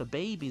designed for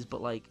babies,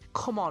 but like,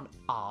 come on,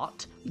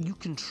 art, you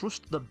can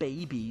trust the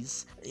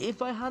babies.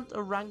 If I had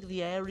to rank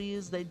the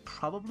areas, they'd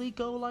probably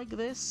go like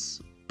this,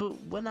 but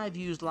when I've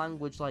used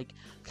language like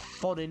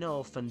fun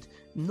enough and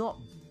not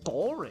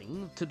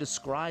boring to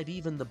describe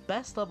even the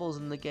best levels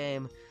in the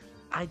game,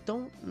 I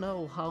don't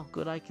know how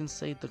good I can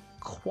say the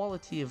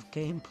quality of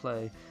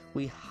gameplay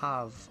we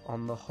have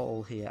on the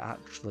whole here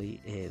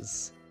actually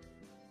is.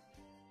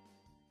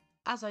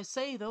 As I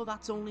say though,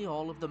 that's only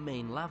all of the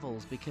main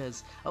levels,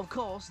 because of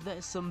course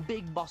there's some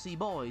big bossy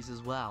boys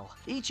as well.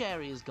 Each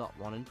area's got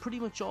one, and pretty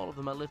much all of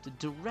them are lifted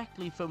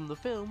directly from the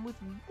film, with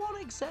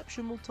one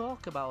exception we'll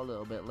talk about a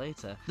little bit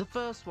later. The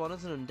first one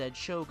is an undead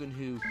shogun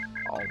who...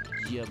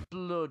 oh, you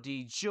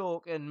bloody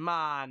joking,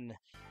 man!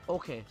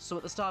 Okay, so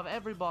at the start of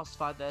every boss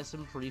fight there's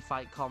some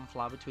pre-fight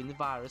conflict between the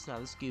virus and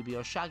either Scooby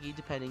or Shaggy,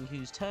 depending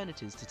whose turn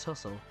it is to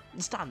tussle.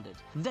 Standard.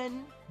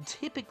 Then,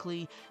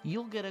 typically,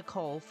 you'll get a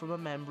call from a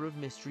member of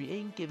Mystery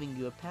Inc. giving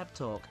you a pep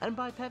talk. And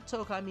by pep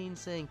talk I mean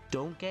saying,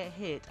 don't get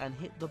hit and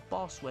hit the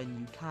boss when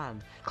you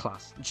can.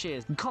 Class.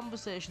 Cheers.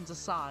 Conversations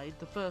aside,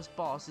 the first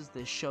boss is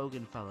this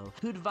Shogun fellow,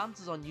 who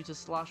advances on you to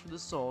slash with a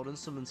sword and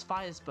summons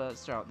fire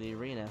spurts throughout the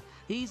arena.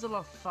 He's a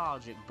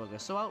lethargic bugger,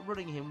 so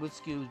outrunning him with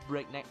Scoob's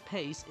breakneck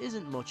pace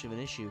isn't much of an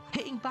issue.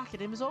 Hitting back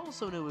at him is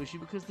also no issue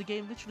because the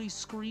game literally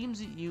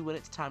screams at you when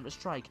it's time to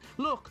strike.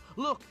 Look,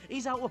 look,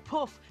 he's out of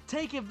puff,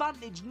 take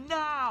advantage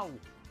now!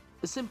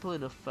 A simple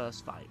enough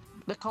first fight.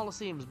 The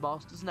Colosseum's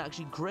boss doesn't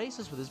actually grace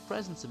us with his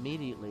presence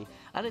immediately,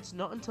 and it's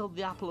not until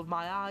the apple of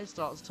my eye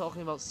starts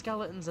talking about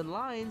skeletons and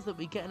lions that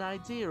we get an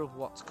idea of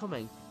what's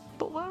coming.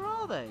 But where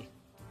are they?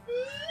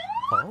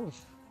 Oh,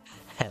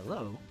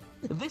 hello.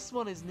 This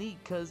one is neat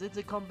because it's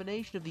a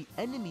combination of the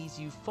enemies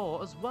you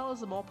fought as well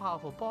as a more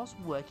powerful boss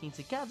working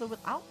together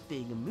without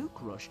being a mook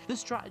rush. The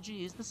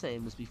strategy is the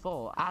same as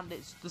before, and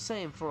it's the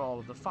same for all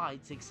of the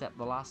fights except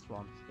the last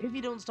one. If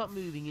you don't stop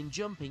moving and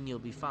jumping, you'll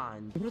be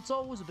fine. But it's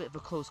always a bit of a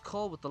close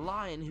call with the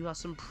lion, who has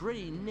some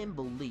pretty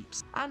nimble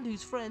leaps, and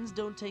whose friends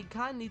don't take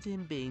kindly to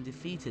him being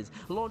defeated,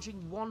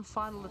 launching one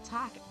final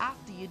attack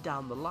after you're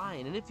down the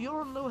line. And if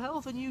you're on low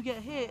health and you get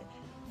hit,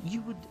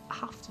 you would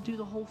have to do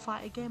the whole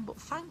fight again, but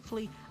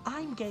thankfully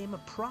I'm Gamer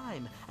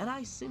Prime and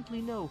I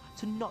simply know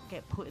to not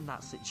get put in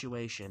that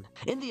situation.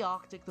 In the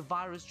Arctic, the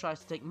virus tries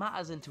to take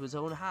matters into his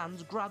own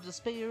hands, grabs a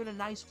spear and a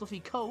nice fluffy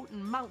coat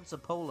and mounts a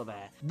polar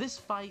bear. This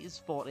fight is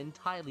fought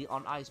entirely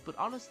on ice, but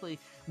honestly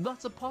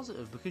that's a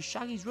positive because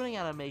Shaggy's running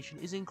animation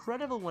is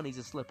incredible when he's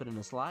a slipping and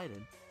a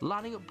sliding.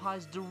 Lining up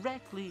pies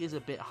directly is a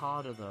bit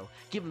harder though,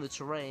 given the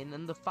terrain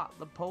and the fact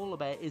the polar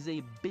bear is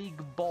a big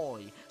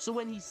boy, so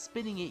when he's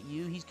spinning at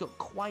you he's got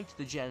quite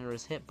the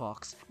generous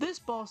hitbox. This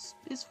boss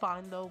is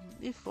fine though,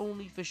 if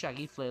only for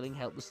Shaggy flailing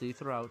helplessly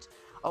throughout.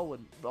 Oh,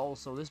 and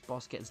also this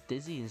boss gets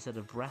dizzy instead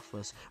of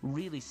breathless,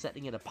 really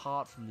setting it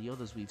apart from the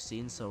others we've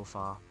seen so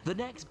far. The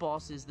next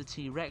boss is the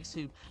T-Rex,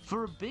 who,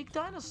 for a big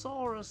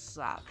Dinosaurus,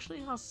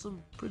 actually has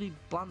some pretty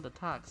bland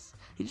attacks.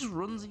 He just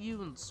runs at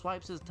you and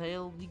swipes his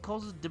tail, he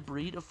causes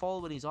debris to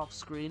fall when he's off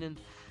screen,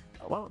 and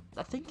well,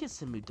 I think it's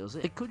him who does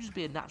it. It could just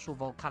be a natural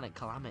volcanic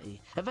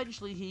calamity.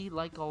 Eventually he,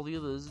 like all the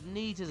others,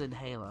 needs his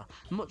inhaler.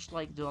 Much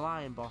like the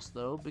Lion boss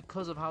though,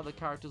 because of how the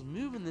characters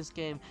move in this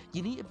game,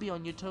 you need to be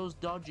on your toes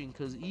dodging,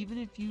 because even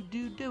if you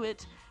do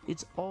it,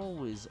 it's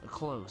always a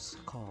close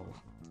call.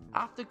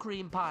 After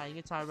cream pieing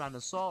a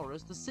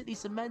Tyrannosaurus, the city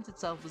cements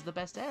itself as the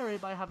best area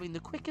by having the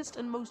quickest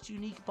and most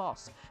unique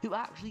boss, who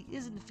actually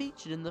isn't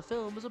featured in the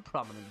film as a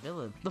prominent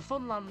villain. The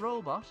Funland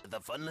Robot. The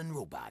Funland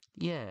Robot.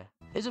 Yeah,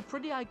 is a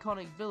pretty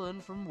iconic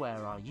villain from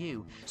Where Are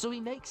You, so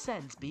he makes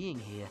sense being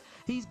here.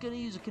 He's gonna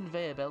use a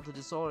conveyor belt to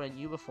disorient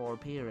you before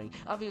appearing,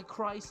 having a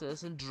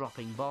crisis and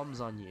dropping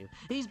bombs on you.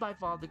 He's by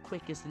far the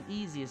quickest and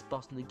easiest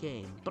boss in the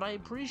game, but I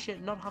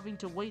appreciate not having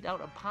to wait out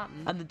a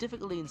pattern, and the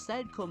difficulty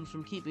instead comes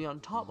from keeping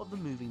on top of the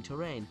moving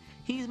terrain.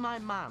 He's my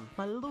man,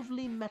 my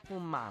lovely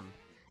metal man.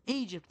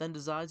 Egypt then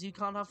decides you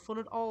can't have fun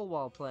at all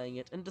while playing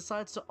it, and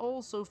decides to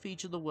also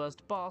feature the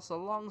worst boss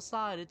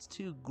alongside its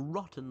two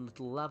grotton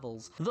little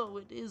levels, though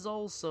it is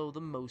also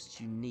the most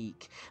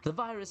unique. The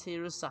virus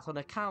here is sat on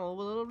a camel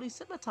with a lovely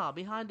scimitar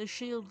behind a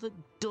shield that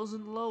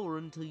doesn't lower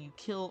until you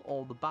kill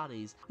all the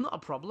baddies. Not a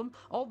problem,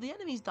 all the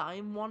enemies die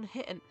in one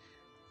hit and...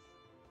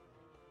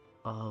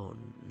 oh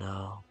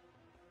no.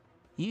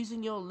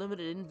 Using your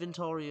limited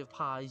inventory of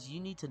pies,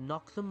 you need to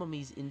knock the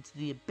mummies into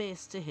the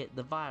abyss to hit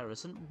the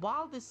virus, and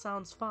while this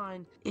sounds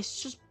fine,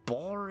 it's just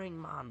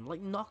boring, man.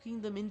 Like, knocking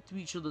them into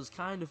each other's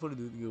kind of funny.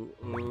 They go,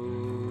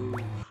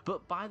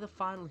 but by the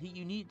final hit,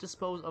 you need to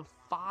dispose of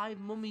 5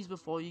 mummies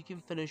before you can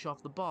finish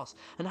off the boss,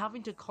 and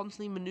having to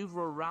constantly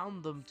maneuver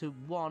around them to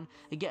 1,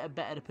 get a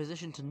better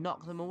position to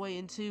knock them away,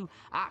 and 2,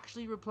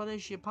 actually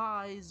replenish your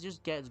pies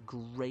just gets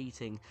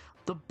grating.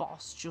 The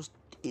boss just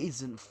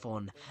isn't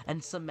fun,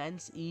 and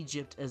cements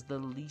Egypt as the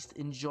least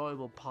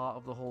enjoyable part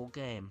of the whole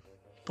game.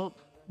 But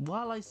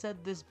while I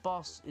said this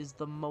boss is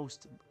the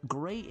most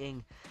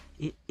grating,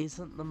 it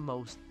isn't the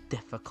most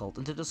difficult.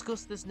 And to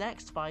discuss this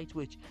next fight,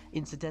 which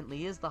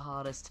incidentally is the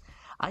hardest,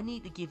 I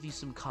need to give you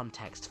some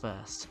context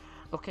first.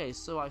 Okay,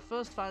 so I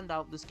first found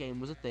out this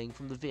game was a thing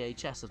from the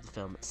VHS of the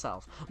film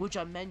itself, which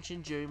I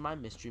mentioned during my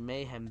Mystery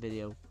Mayhem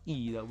video.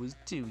 That was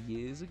 2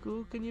 years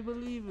ago, can you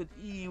believe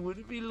it? Would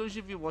it be lush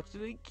if you watched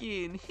it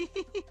again?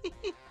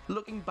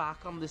 Looking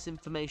back on this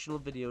informational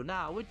video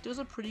now, it does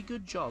a pretty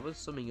good job of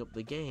summing up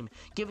the game,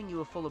 giving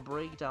you a fuller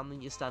breakdown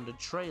than your standard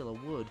trailer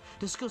would,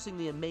 discussing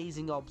the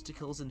amazing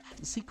obstacles and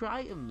secret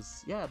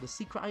items. Yeah, the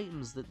secret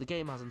items that the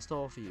game has in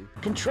store for you.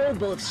 Control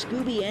both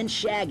Scooby and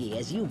Shaggy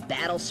as you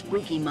battle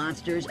spooky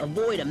monsters,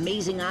 avoid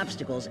amazing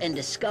obstacles, and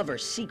discover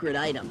secret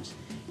items.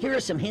 Here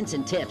are some hints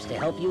and tips to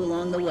help you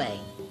along the way.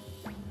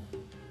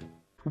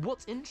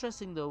 What's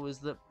interesting though is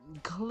that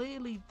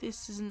clearly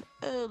this is an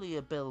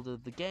earlier build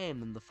of the game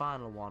than the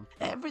final one.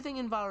 Everything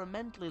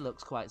environmentally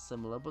looks quite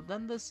similar, but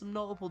then there's some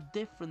notable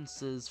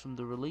differences from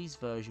the release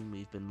version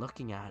we've been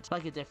looking at,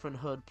 like a different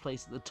HUD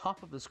placed at the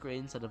top of the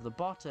screen instead of the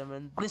bottom,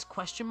 and this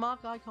question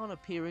mark icon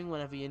appearing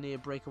whenever you're near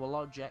breakable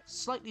objects,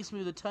 slightly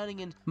smoother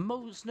turning, and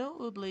most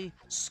notably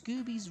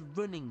Scooby's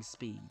running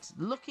speed.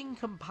 Looking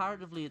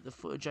comparatively at the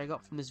footage I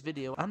got from this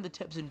video and the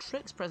tips and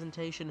tricks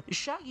presentation,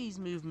 Shaggy's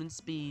movement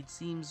speed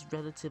seems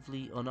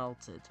relatively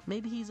unaltered.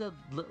 Maybe he's a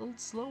little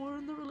slower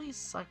in the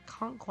release, I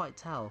can't quite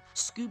tell.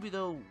 Scooby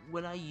though,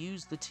 when I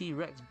used the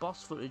T-Rex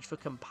boss footage for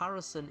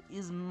comparison,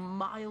 is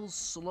miles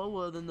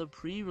slower than the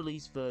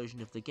pre-release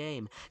version of the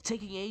game,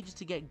 taking ages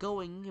to get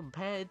going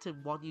compared to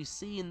what you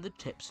see in the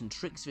tips and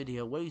tricks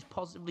video where he's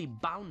positively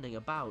bounding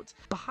about.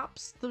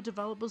 Perhaps the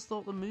developers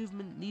thought the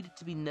movement needed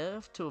to be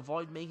nerfed to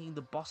avoid making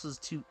the bosses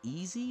too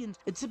easy, and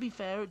to be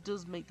fair, it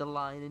does make the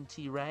Lion and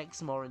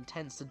T-Rex more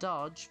intense to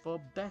dodge,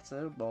 for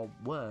better or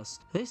worse.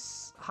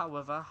 This,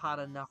 however, had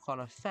a knock-on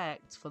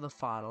effect for the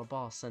final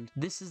boss, and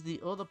this is the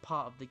other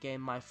part of the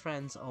game my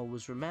friends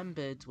always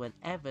remembered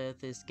whenever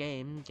this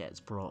game gets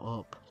brought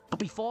up. But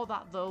before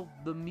that though,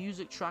 the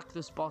music track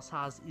this boss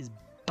has is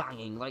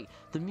banging. Like,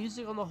 the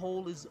music on the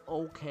whole is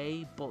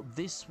okay, but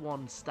this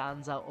one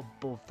stands out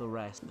above the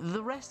rest.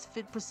 The rest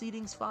fit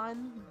proceedings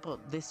fine, but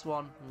this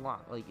one,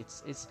 like,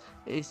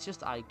 it's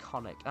just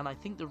iconic. And I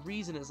think the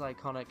reason it's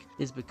iconic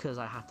is because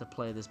I had to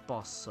play this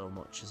boss so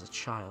much as a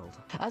child.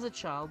 As a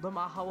child, no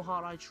matter how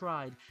hard I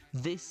tried,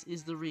 this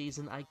is the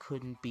reason I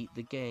couldn't beat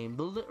the game,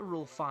 the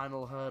literal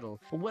final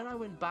hurdle. When I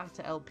went back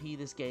to LP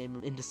this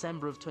game in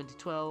December of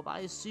 2012, I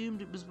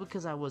assumed it was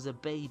because I was a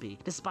baby,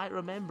 despite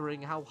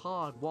remembering how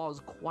hard was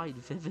quite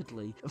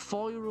vividly.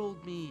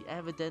 4-year-old me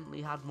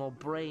evidently had more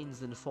brains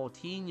than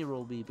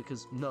 14-year-old me,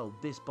 because no,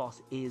 this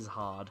boss is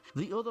hard.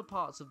 The other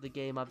parts of the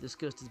game I've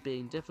discussed as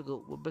being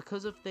difficult were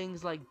because of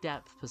things like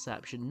depth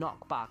perception,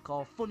 knockback,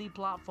 or funny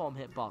platform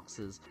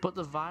hitboxes, but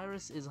the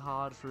virus is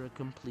hard for a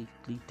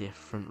completely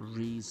different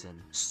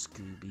reason: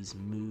 Scooby's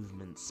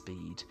movement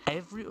speed.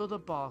 Every other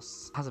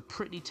boss has a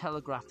pretty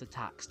telegraphed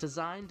attacks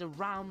designed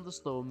around the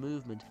slow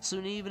movement, so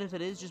even if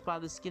it is just by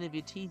the skin of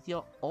your teeth,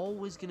 you're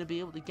always going to be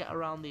able to get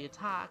around the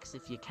attacks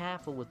if you're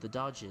careful with the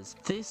dodges.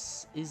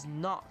 This is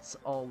not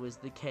always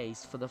the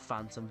case for the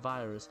Phantom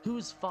Virus, who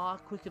is far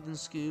quicker than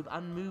Scoob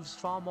and moves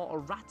far more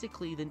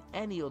erratically than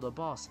any other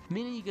boss,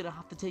 meaning you're going to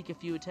have to take a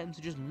few attempts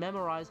to just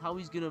memorize how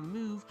he's going to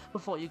move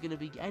before you're going to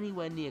be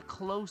anywhere near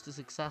close to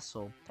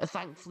successful.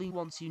 Thankfully,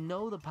 once you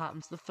know the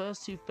patterns, the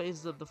first two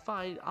phases of the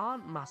fight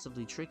aren't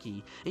massively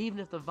tricky, even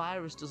if the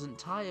virus doesn't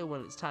tire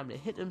when it's time to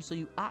hit him, so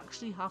you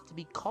actually have to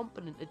be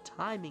competent at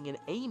timing and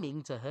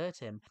aiming to hurt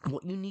him.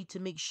 What you need to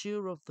make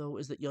sure of, though,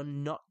 is that you're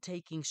not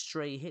taking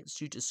stray hits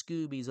due to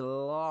Scooby's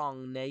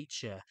long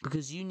nature,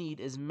 because you need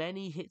as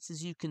many hits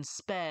as you can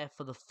spare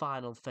for the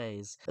final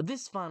phase.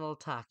 This final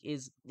attack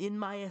is, in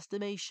my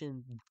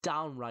estimation,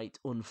 downright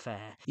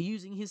unfair.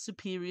 Using his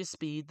superior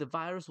speed, the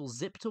virus will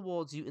zip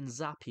towards you and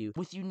zap you,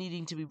 with you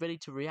needing to be ready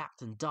to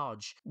react and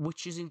dodge,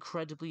 which is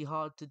incredibly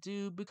hard to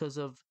do because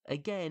of,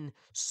 again,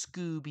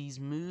 Scooby's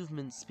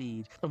movement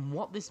speed. And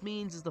what this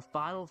means is the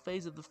final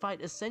phase of the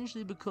fight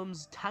essentially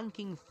becomes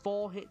tanking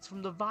 4 hits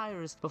from the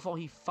virus before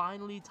he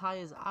finally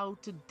tires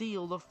out to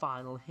deal the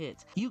final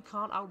hit. You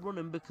can't outrun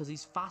him because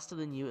he's faster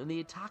than you, and the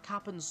attack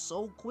happens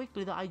so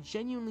quickly that I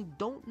genuinely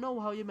don't know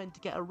how you're meant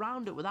to get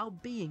around it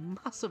without being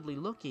massively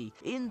lucky.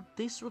 In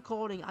this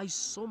recording, I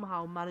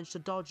somehow managed to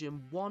dodge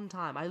him one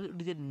time. I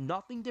literally did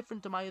nothing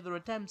different to my other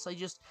attempts. He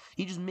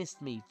just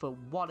missed me for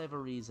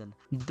whatever reason.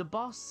 The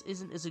boss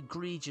isn't as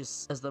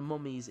egregious as the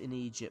mummies in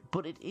Egypt,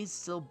 but it is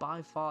still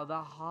by far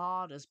the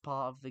hardest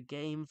part of the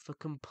game for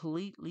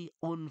completely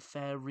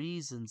unfair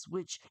reasons,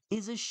 which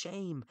is a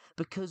shame,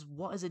 because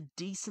what is a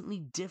decently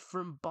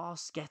different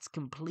boss gets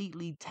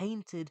completely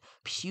tainted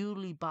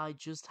purely by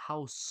just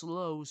how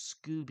slow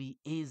Scooby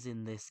is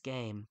in this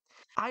game.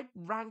 I'd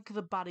rank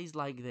the baddies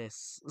like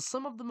this.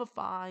 Some of them are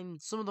fine,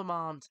 some of them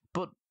aren't,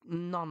 but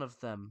none of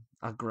them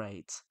are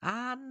great.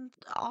 And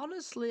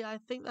honestly, I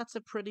think that's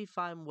a pretty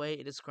fine way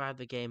to describe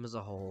the game as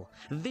a whole.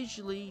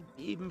 Visually,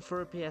 even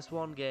for a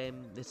PS1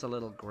 game, it's a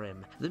little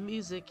grim. The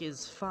music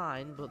is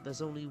fine, but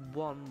there's only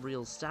one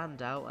real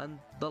standout, and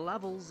the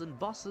levels and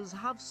bosses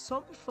have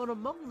some fun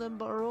among them,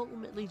 but are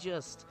ultimately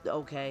just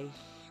okay,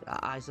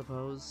 I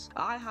suppose.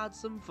 I had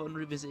some fun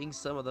revisiting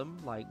some of them,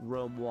 like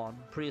Rome 1,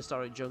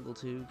 Prehistoric Jungle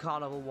 2,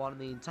 Carnival 1,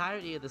 and the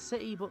entirety of the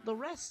city, but the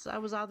rest I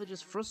was either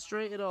just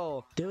frustrated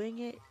or doing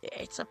it.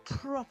 It's a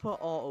proper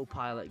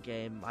autopilot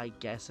game, I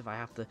guess, if I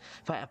had to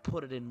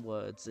put it in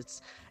words.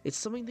 It's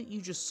something that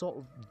you just sort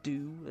of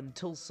do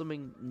until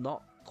something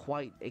not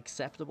quite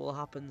acceptable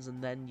happens,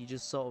 and then you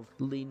just sort of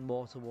lean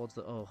more towards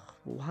the,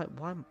 what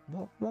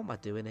am I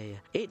doing here?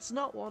 It's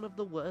not one of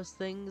the worst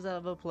things I've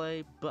ever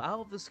played, but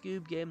out of the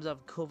Scoob games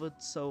I've covered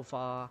so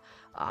far,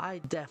 I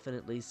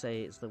definitely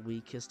say it's the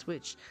weakest,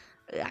 which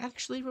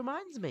actually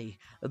reminds me,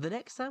 the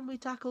next time we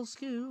tackle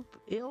Scoob,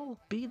 it'll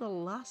be the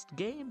last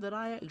game that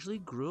I actually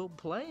grew up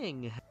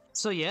playing.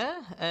 So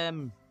yeah,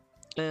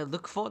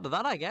 look forward to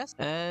that, I guess.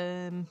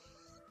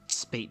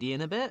 Speak to you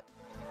in a bit.